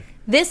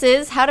This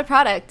is How to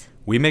Product.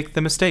 We make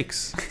the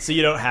mistakes. So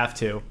you don't have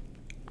to.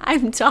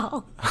 I'm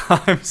Doll.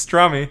 I'm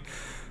Strummy.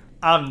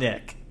 I'm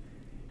Nick.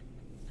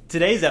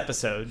 Today's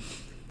episode,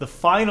 the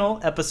final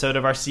episode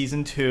of our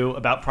season 2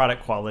 about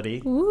product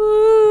quality.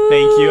 Woo!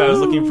 Thank you. I was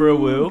looking for a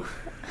woo.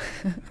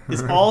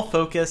 Is all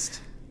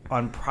focused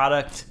on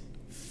product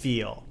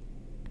feel.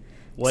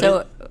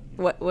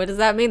 What does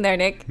that mean there,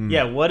 Nick?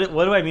 Yeah, what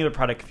do I mean by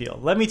product feel?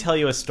 Let me tell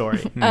you a story.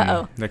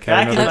 Uh-oh. The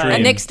Back in Academy my-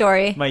 A Nick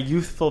story. My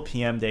youthful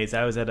PM days,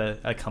 I was at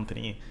a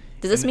company.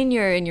 Does this mean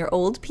you're in your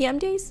old PM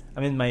days?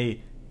 I'm in my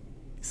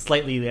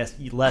slightly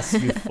less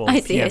youthful I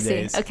see, PM I see.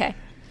 days. Okay.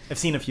 I've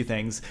seen a few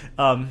things.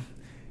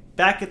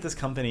 Back at this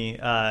company,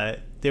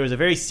 there was a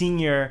very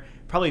senior,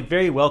 probably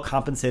very well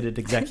compensated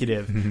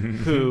executive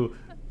who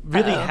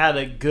really had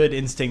a good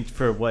instinct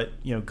for what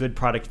good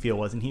product feel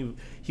was, and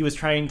he was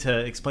trying to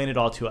explain it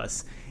all to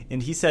us.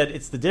 And he said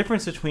it's the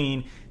difference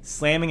between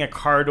slamming a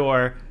car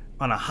door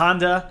on a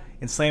Honda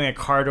and slamming a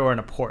car door on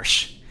a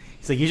Porsche.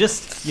 He's like,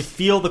 you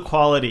feel the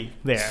quality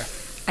there.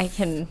 I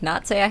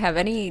cannot say I have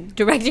any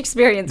direct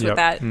experience with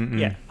that. Mm-mm.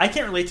 Yeah, I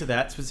can't relate to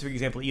that specific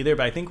example either,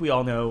 but I think we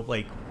all know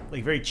like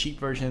very cheap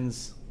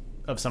versions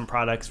of some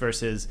products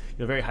versus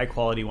very high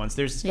quality ones.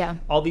 There's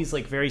all these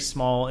like very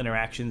small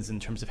interactions in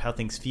terms of how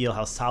things feel,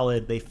 how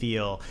solid they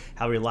feel,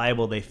 how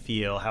reliable they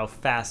feel, how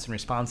fast and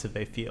responsive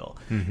they feel.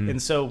 Mm-hmm.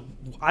 And so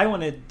I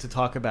wanted to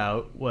talk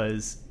about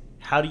was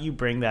how do you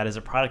bring that as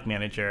a product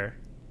manager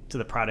to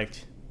the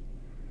product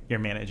you're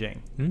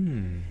managing?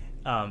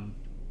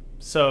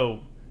 So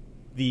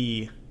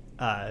the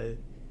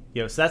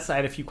so I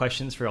had a few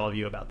questions for all of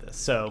you about this.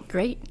 So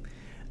Great.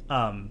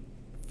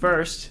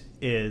 First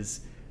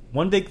is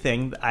one big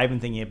thing that I've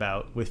been thinking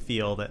about with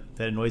feel that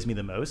annoys me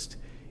the most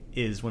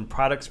is when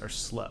products are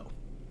slow.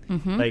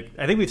 Mm-hmm. Like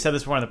I think we've said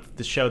this before on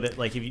the show that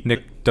like if you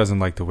Nick doesn't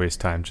like to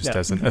waste time, just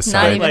as an Not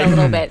aside. even a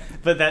little bit.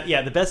 But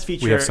the best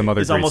feature We have some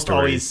other is great almost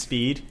always stories.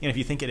 speed. And if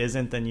you think it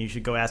isn't, then you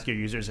should go ask your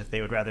users if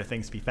they would rather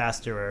things be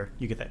faster or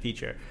you get that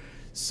feature.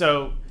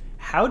 So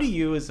how do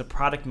you as a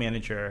product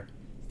manager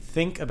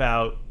think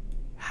about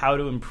how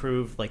to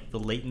improve like the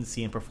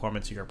latency and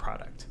performance of your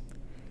product?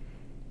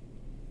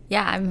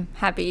 Yeah, I'm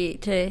happy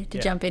to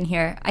jump in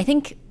here. I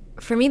think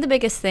for me the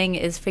biggest thing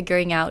is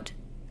figuring out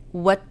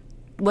what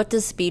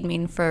does speed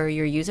mean for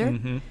your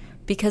user,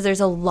 because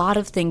there's a lot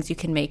of things you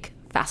can make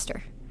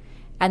faster.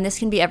 And this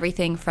can be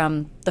everything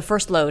from the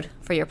first load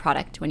for your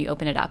product when you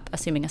open it up,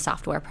 assuming a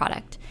software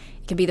product.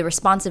 It can be the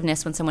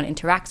responsiveness when someone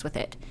interacts with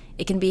it.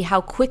 It can be how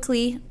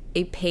quickly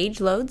a page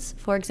loads,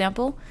 for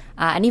example.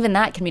 And even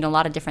that can mean a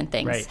lot of different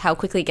things. Right. How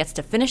quickly it gets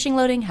to finishing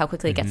loading, how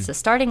quickly it gets to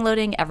starting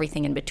loading,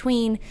 everything in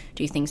between.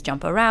 Do things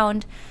jump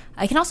around?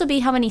 It can also be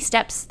how many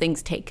steps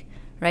things take,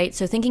 right?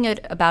 So thinking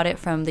about it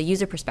from the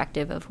user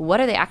perspective of what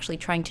are they actually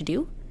trying to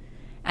do?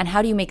 And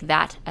how do you make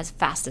that as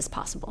fast as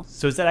possible?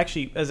 So is that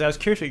actually, as I was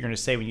curious what you're going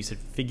to say when you said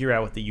figure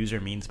out what the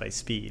user means by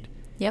speed.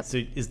 Yep.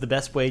 So is the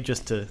best way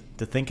just to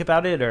think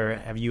about it, or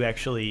have you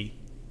actually...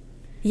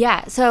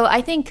 Yeah, so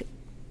I think,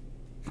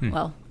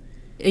 well,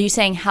 are you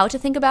saying how to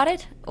think about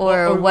it?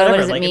 Or what whatever.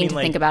 does it Like, I mean to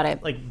like- think about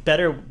it? Like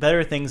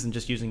better things than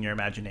just using your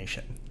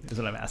imagination is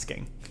what I'm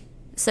asking.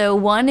 So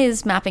one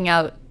is mapping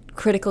out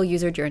critical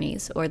user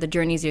journeys or the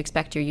journeys you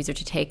expect your user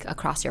to take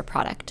across your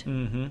product.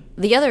 Mm-hmm.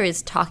 The other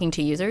is talking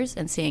to users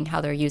and seeing how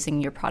they're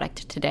using your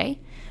product today,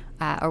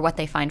 or what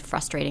they find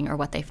frustrating or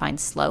what they find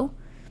slow.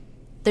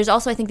 There's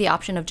also, I think, the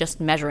option of just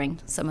measuring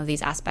some of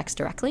these aspects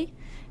directly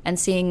and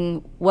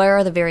seeing where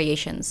are the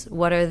variations,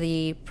 what are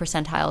the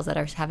percentiles that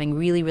are having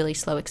really, really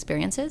slow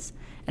experiences,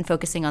 and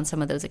focusing on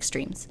some of those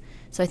extremes.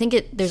 So I think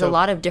there's a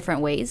lot of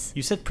different ways.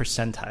 You said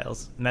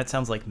percentiles, and that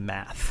sounds like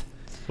math.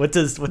 What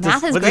does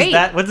Great.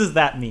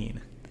 that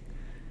mean?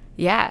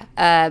 Yeah.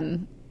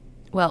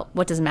 Well,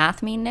 what does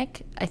math mean,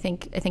 Nick? I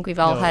think we've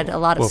all had a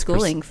lot of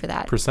schooling for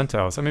that.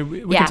 Percentiles. I mean,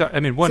 we Yeah. can.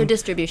 I mean, one. So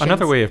distributions.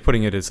 Another way of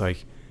putting it is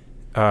like,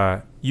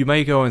 you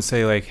might go and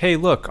say like, hey,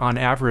 look, on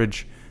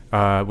average,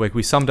 like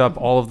we summed up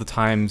all of the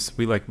times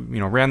we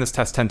ran this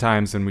test 10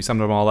 times and we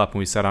summed them all up and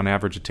we said on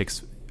average it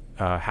takes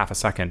half a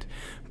second,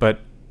 but.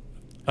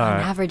 On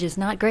average is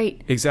not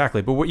great.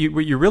 Exactly. But what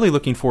you're really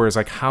looking for is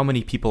like how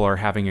many people are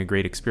having a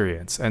great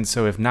experience. And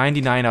so if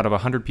 99 out of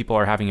 100 people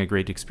are having a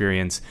great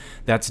experience,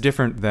 that's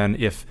different than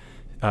if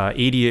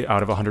 80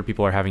 out of 100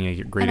 people are having a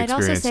great And I'd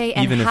also experience, say,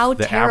 and even how if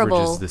the terrible,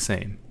 average is the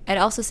same. I'd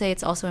also say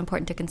it's also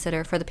important to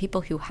consider for the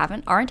people who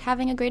aren't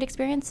having a great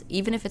experience,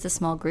 even if it's a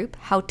small group,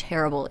 how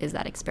terrible is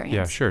that experience?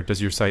 Yeah, sure.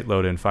 Does your site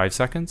load in 5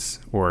 seconds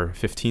or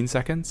 15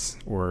 seconds,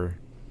 or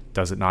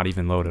does it not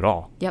even load at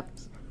all? Yep.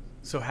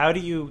 So how do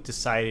you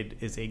decide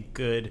is a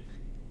good,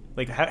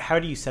 like how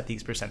do you set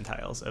these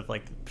percentiles of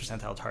like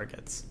percentile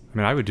targets? I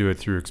mean, I would do it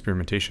through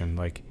experimentation.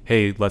 Like,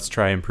 hey, let's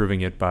try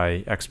improving it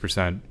by X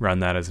percent,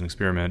 run that as an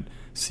experiment,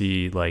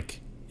 see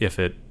like if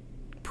it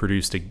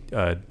produced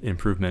a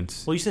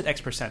improvement. Well, you said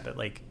X%, but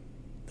like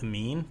the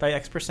mean by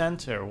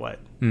X% or what?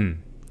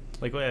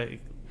 Like what?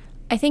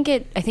 I think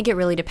it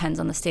really depends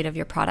on the state of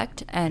your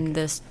product and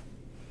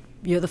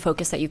the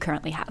focus that you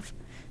currently have.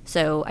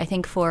 So I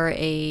think for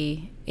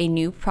a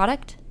new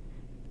product,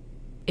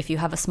 if you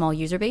have a small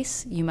user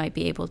base, you might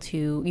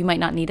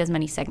not need as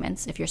many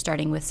segments. If you're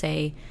starting with,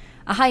 say,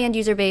 a high-end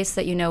user base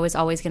that you know is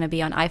always going to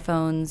be on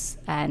iPhones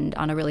and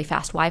on a really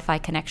fast Wi-Fi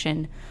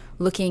connection,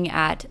 looking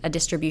at a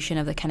distribution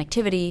of the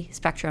connectivity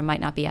spectrum might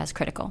not be as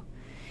critical.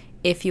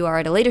 If you are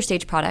at a later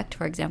stage product,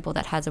 for example,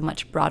 that has a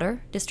much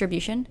broader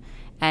distribution,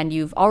 and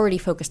you've already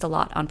focused a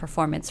lot on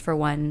performance for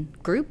one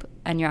group,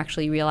 and you're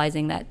actually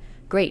realizing that,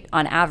 great,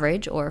 on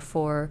average, or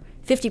for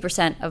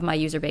 50% of my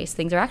user base,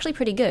 things are actually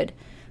pretty good,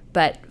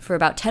 but for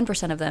about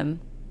 10% of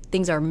them,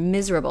 things are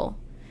miserable.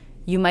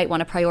 You might want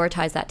to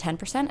prioritize that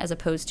 10% as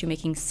opposed to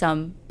making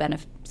some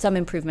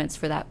improvements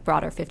for that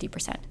broader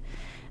 50%.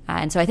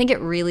 And so I think it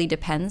really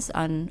depends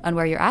on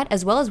where you're at,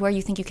 as well as where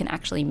you think you can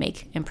actually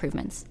make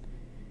improvements.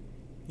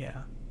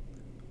 Yeah.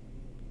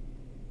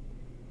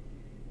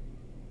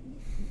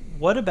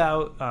 What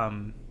about,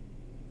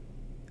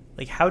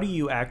 how do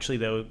you actually,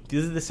 though,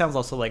 this sounds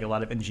also like a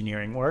lot of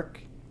engineering work.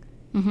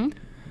 Mm-hmm.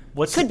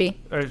 Could be.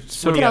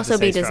 So it could also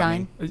be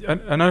design.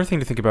 Another thing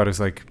to think about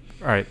is all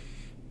right,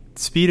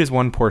 speed is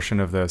one portion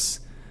of this.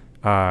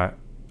 Are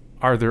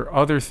there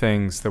other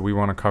things that we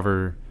want to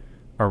cover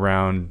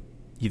around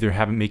either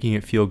making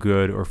it feel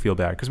good or feel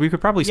bad? Because we could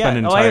probably spend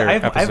an entire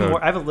episode.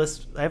 I have a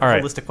list. I have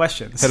a list of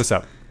questions. Hit us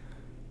up.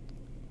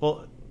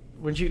 Well,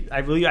 wouldn't you?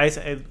 I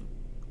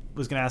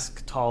was going to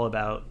ask Tal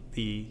about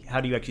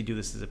how do you actually do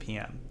this as a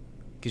PM?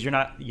 Because you're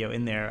not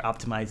in there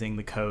optimizing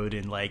the code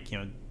and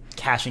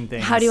caching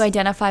things. How do you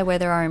identify where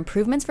there are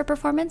improvements for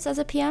performance as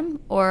a PM,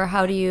 or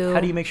how do you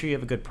make sure you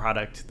have a good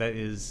product that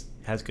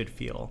has good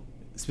feel,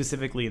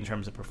 specifically in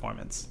terms of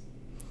performance?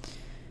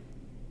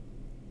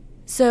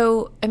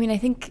 So, I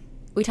think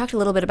we talked a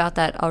little bit about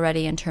that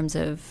already in terms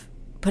of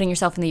putting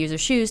yourself in the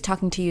user's shoes,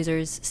 talking to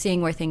users,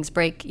 seeing where things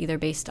break, either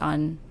based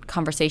on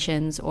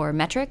conversations or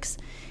metrics.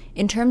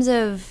 In terms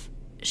of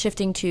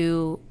shifting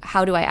to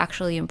how do I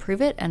actually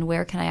improve it and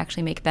where can I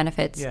actually make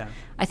benefits,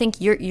 I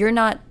think you're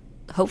not,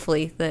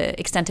 hopefully, the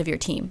extent of your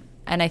team.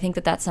 And I think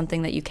that that's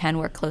something that you can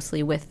work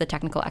closely with the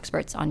technical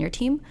experts on your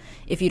team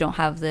if you don't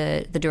have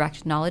the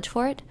direct knowledge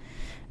for it.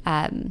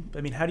 How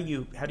do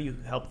you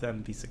help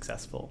them be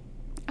successful?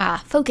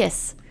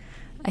 Focus.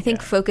 I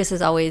think focus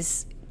is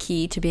always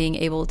key to being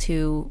able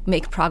to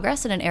make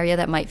progress in an area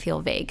that might feel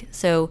vague.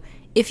 So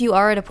if you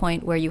are at a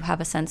point where you have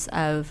a sense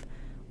of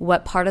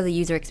what part of the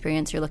user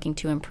experience you're looking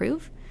to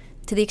improve,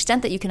 to the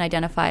extent that you can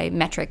identify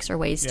metrics or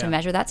ways to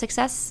measure that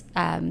success,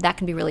 that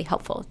can be really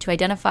helpful. To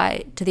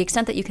the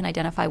extent that you can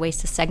identify ways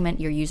to segment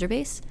your user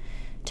base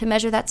to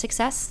measure that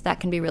success, that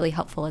can be really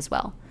helpful as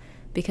well.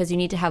 Because you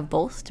need to have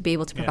both to be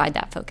able to provide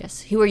that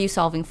focus. Who are you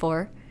solving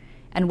for,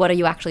 and what are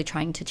you actually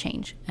trying to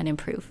change and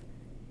improve?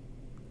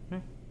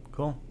 Okay,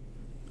 cool.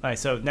 All right,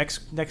 so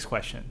next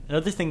question.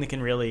 Another thing that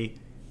can really,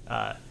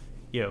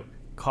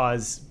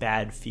 cause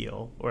bad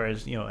feel, or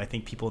as I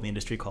think people in the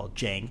industry call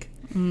jank,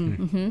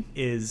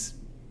 is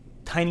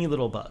tiny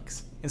little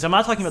bugs. And so I'm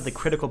not talking about the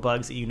critical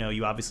bugs that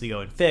you obviously go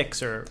and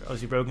fix or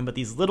you're broken, but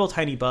these little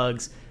tiny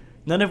bugs,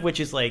 none of which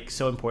is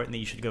so important that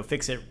you should go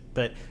fix it,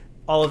 but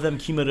all of them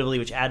cumulatively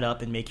which add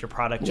up and make your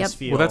product just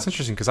feel... Well, that's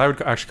interesting because I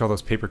would actually call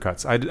those paper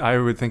cuts. I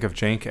would think of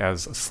jank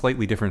as a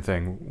slightly different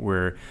thing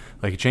where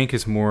jank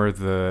is more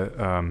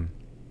the...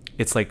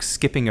 it's like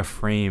skipping a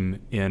frame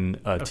in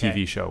a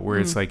TV show where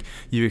it's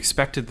you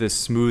expected this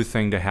smooth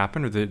thing to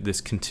happen or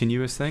this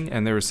continuous thing,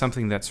 and there was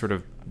something that sort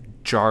of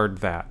jarred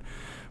that.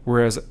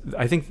 Whereas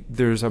I think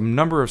there's a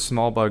number of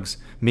small bugs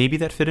maybe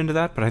that fit into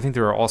that, but I think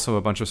there are also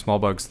a bunch of small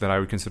bugs that I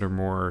would consider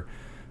more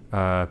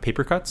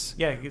paper cuts.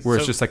 Yeah, where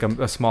it's just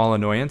a small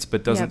annoyance,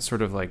 but doesn't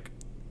sort of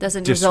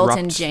doesn't result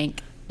in jank.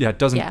 Yeah, it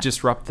doesn't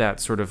disrupt that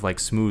sort of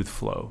smooth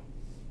flow.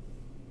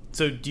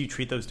 So do you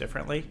treat those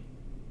differently?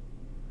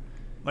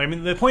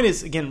 The point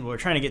is, again, what we're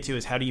trying to get to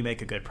is how do you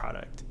make a good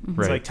product?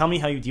 Right. So tell me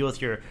how you deal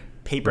with your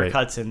paper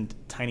cuts and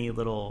tiny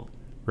little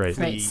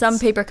Right. Some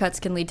paper cuts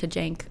can lead to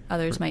jank,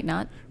 others might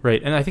not.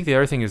 Right. And I think the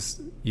other thing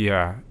is,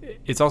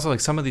 it's also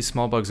some of these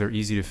small bugs are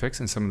easy to fix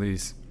and some of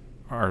these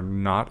are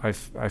not.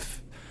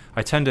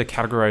 I tend to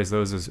categorize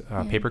those as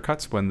paper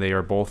cuts when they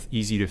are both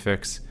easy to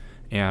fix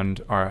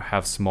and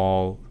have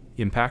small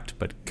impact,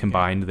 but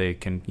combined they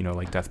can,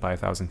 like death by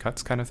 1,000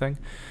 cuts kind of thing.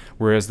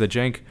 Whereas the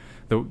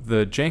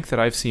jank that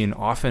I've seen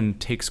often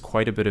takes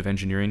quite a bit of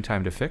engineering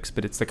time to fix,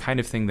 but it's the kind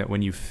of thing that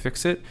when you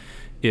fix it,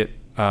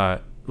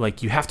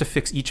 you have to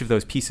fix each of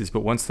those pieces,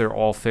 but once they're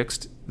all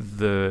fixed,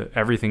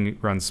 everything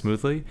runs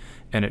smoothly,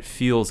 and it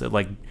feels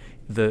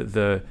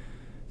the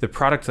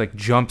product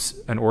jumps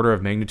an order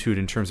of magnitude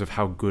in terms of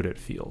how good it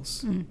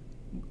feels. Mm.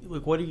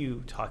 What are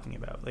you talking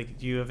about?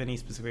 Do you have any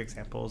specific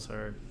examples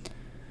or?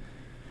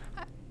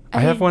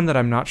 I have one that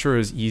I'm not sure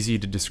is easy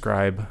to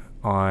describe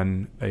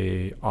on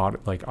a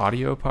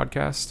audio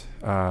podcast,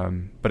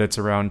 but it's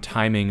around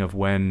timing of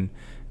when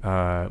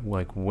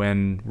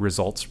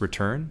results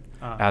return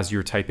as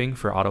you're typing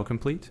for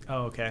autocomplete.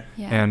 Oh, okay.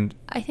 Yeah. And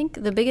I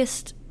think the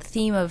biggest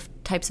theme of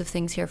types of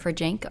things here for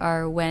jank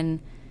are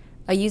when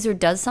a user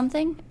does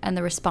something and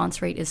the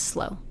response rate is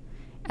slow.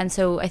 And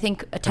so I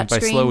think a touchscreen... And by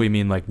slow, we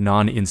mean like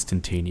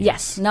non-instantaneous.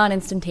 Yes,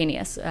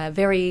 non-instantaneous.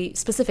 Very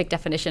specific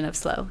definition of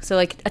slow. So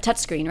like a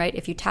touchscreen, right?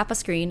 If you tap a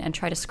screen and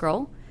try to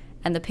scroll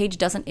and the page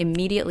doesn't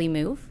immediately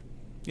move,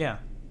 yeah,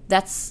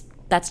 that's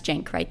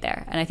jank right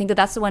there. And I think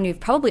that's the one you've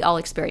probably all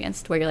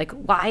experienced, where you're like,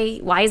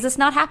 why is this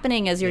not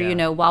happening as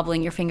you're,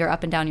 wobbling your finger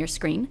up and down your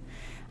screen?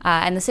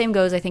 And the same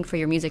goes, I think, for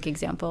your music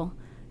example,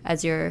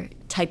 as you're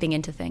typing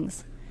into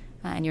things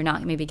and you're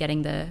not maybe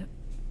getting the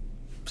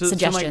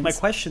suggestions. So my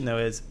question, though,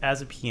 is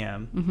as a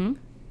PM,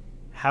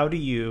 how do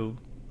you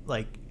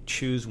like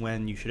choose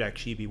when you should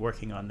actually be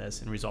working on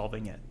this and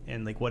resolving it,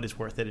 and like what is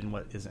worth it and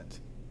what isn't?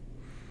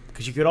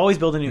 Because you could always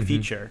build a new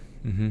feature.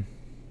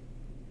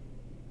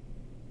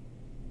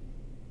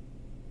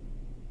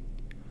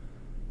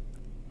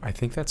 I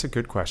think that's a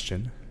good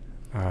question.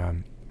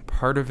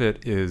 Part of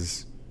it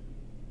is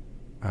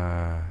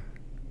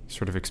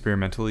sort of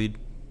experimentally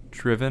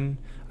driven.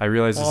 I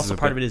realize this also is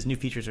part of it is new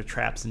features are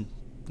traps and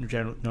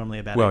normally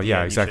a bad idea. Well,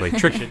 yeah, exactly.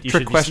 Trick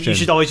question. You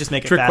should always just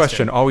make it faster. Trick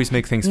question. Always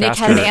make things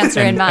faster. Nick has the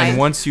answer in mind. And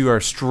once you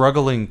are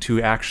struggling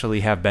to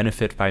actually have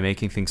benefit by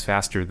making things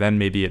faster, then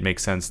maybe it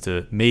makes sense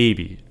to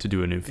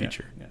do a new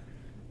feature.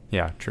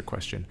 Yeah, trick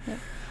question. Yeah.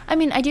 I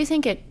mean, I do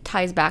think it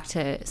ties back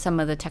to some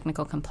of the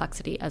technical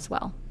complexity as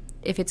well.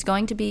 If it's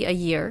going to be a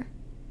year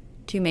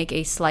to make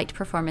a slight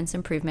performance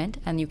improvement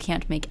and you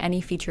can't make any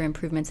feature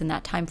improvements in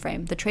that time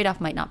frame, the trade-off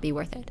might not be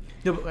worth it.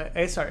 No,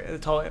 but, sorry.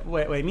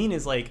 What I mean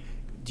is, like,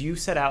 do you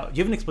have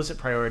an explicit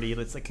priority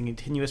that's like a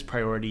continuous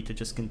priority to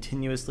just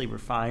continuously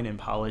refine and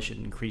polish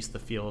and increase the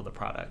feel of the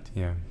product?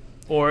 Yeah.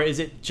 Or is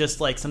it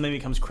just like something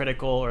becomes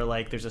critical, or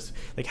like there's just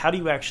like, how do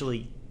you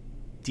actually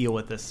deal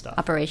with this stuff?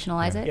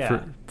 Operationalize it?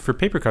 Yeah. For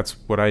paper cuts,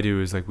 what I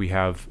do is like we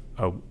have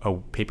a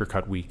paper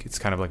cut week. It's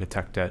kind of like a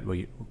tech debt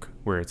week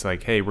where it's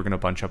like, hey, we're going to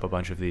bunch up a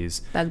bunch of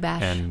these bug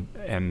bash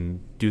and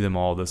do them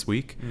all this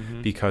week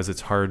because it's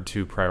hard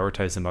to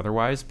prioritize them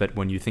otherwise. But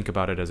when you think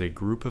about it as a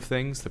group of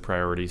things, the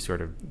priority sort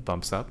of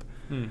bumps up.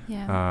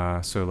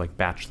 So like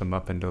batch them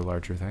up into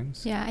larger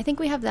things. Yeah, I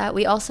think we have that.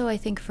 We also, I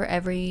think for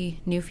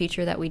every new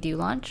feature that we do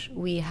launch,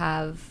 we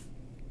have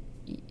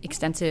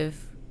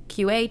extensive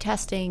QA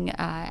testing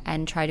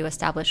and try to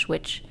establish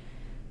which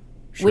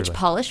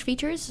polish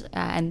features,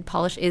 and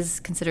polish is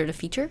considered a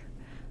feature,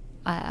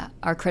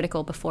 are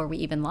critical before we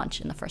even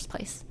launch in the first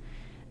place.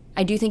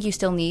 I do think you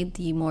still need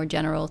the more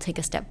general take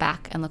a step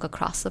back and look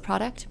across the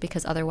product,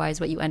 because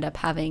otherwise what you end up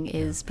having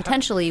is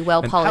potentially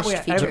well-polished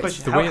features. I have a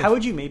question. How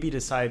would you maybe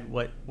decide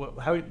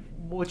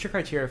what's your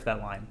criteria for that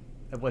line?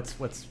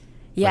 What's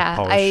Yeah,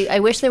 I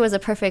wish there was a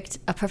perfect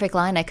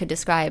line I could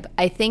describe.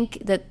 I think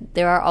that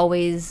there are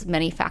always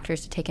many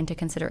factors to take into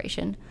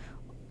consideration.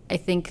 I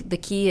think the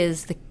key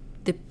is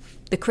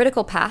the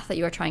critical path that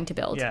you are trying to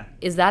build. Yeah.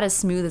 Is that as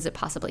smooth as it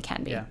possibly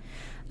can be? Yeah.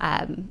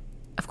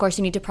 Of course,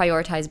 you need to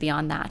prioritize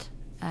beyond that.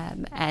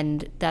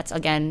 And that's,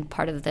 again,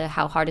 part of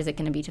how hard is it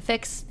going to be to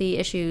fix the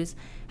issues,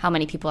 how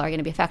many people are going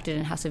to be affected,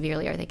 and how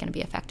severely are they going to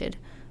be affected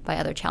by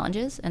other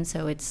challenges. And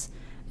so I'd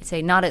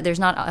say there's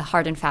not a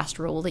hard and fast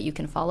rule that you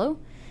can follow.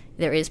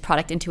 There is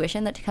product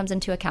intuition that comes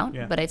into account,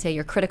 but I'd say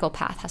your critical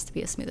path has to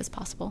be as smooth as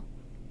possible,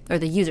 or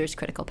the user's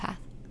critical path.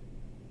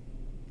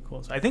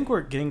 Cool. So I think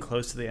we're getting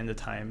close to the end of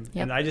time,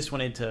 and I just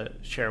wanted to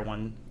share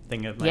one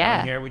thing of my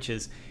own here, which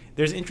is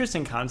there's an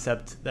interesting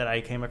concept that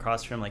I came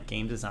across from like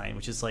game design,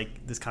 which is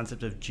like this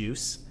concept of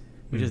juice,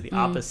 which is the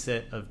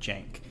opposite of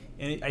jank.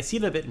 And I see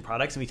it a bit in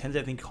products, and we tend to,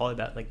 I think, call it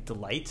about like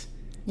delight.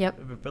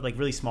 But like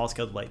really small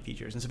scale delight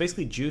features. And so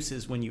basically juice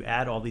is when you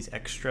add all these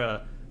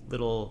extra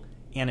little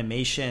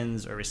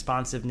animations or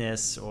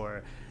responsiveness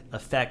or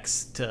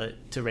effects to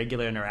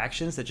regular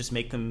interactions that just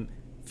make them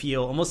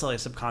feel almost like a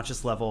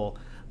subconscious level,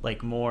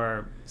 like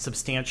more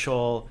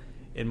substantial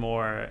and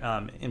more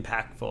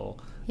impactful.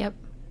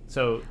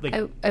 So like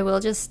I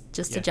will just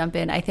to jump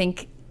in, I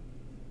think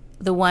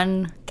the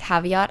one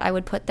caveat I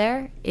would put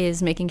there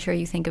is making sure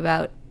you think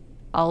about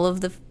all of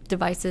the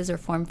devices or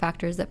form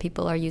factors that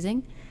people are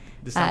using.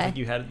 This sounds like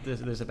you had.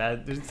 There's a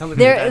bad.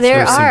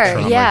 There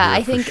are. Yeah,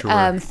 I think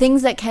sure.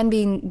 Things that can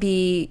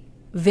be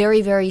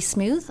very, very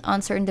smooth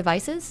on certain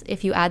devices.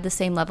 If you add the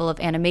same level of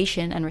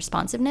animation and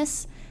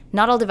responsiveness,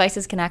 not all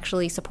devices can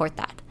actually support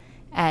that.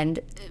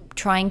 And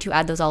trying to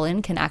add those all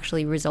in can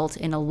actually result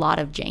in a lot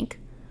of jank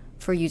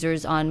for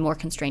users on more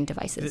constrained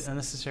devices. Is it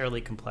unnecessarily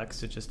complex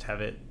to just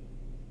have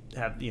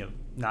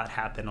not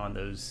happen on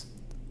those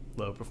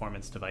low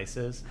performance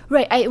devices?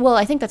 Right.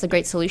 I think that's a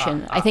great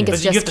solution. I think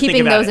it's just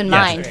keeping those in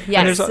mind.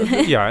 Yes. And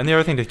and the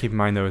other thing to keep in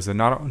mind though is that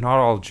not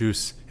all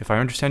juice, if I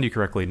understand you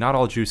correctly, not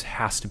all juice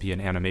has to be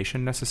an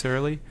animation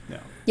necessarily. No.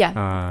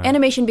 Yeah.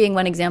 Animation being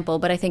one example,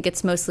 but I think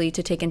it's mostly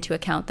to take into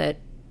account that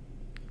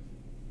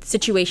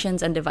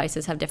situations and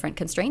devices have different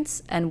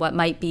constraints, and what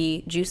might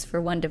be juice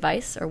for one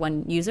device or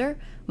one user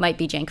might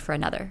be jank for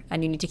another,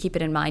 and you need to keep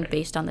it in mind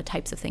based on the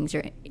types of things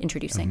you're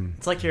introducing.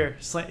 It's like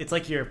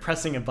you're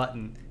pressing a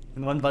button,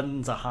 and one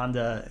button's a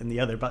Honda and the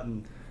other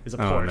button is a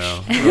Oh, Porsche.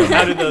 no.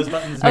 How do those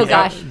buttons? Oh, make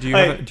out? gosh. Do you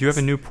have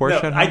a new Porsche No,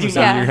 at home? I do Is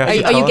not. that what you have Yeah. to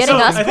Are tell you us? getting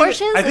us I think-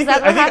 Porsches? I think, Is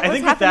that I think, what's I think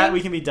with that happening?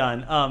 we can be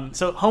done.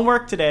 So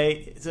homework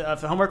today,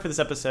 homework for this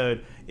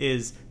episode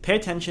is pay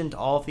attention to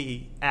all of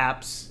the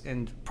apps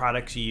and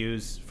products you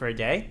use for a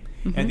day.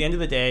 And at the end of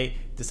the day,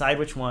 decide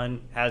which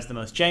one has the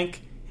most jank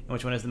and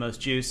which one has the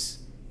most juice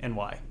and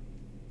why.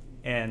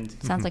 And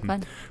Sounds like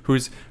fun.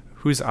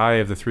 Whose eye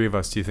of the three of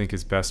us do you think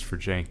is best for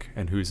jank,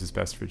 and whose is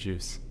best for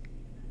juice?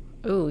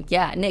 Ooh,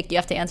 yeah. Nick, you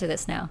have to answer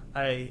this now.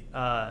 I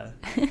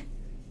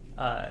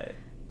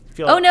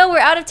feel. Oh no, we're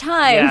out of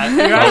time. Yeah,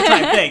 you're out of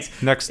time.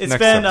 Thanks. Next It's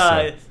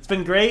episode.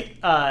 been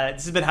great.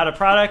 This has been How to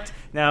Product.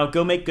 Now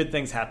go make good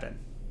things happen.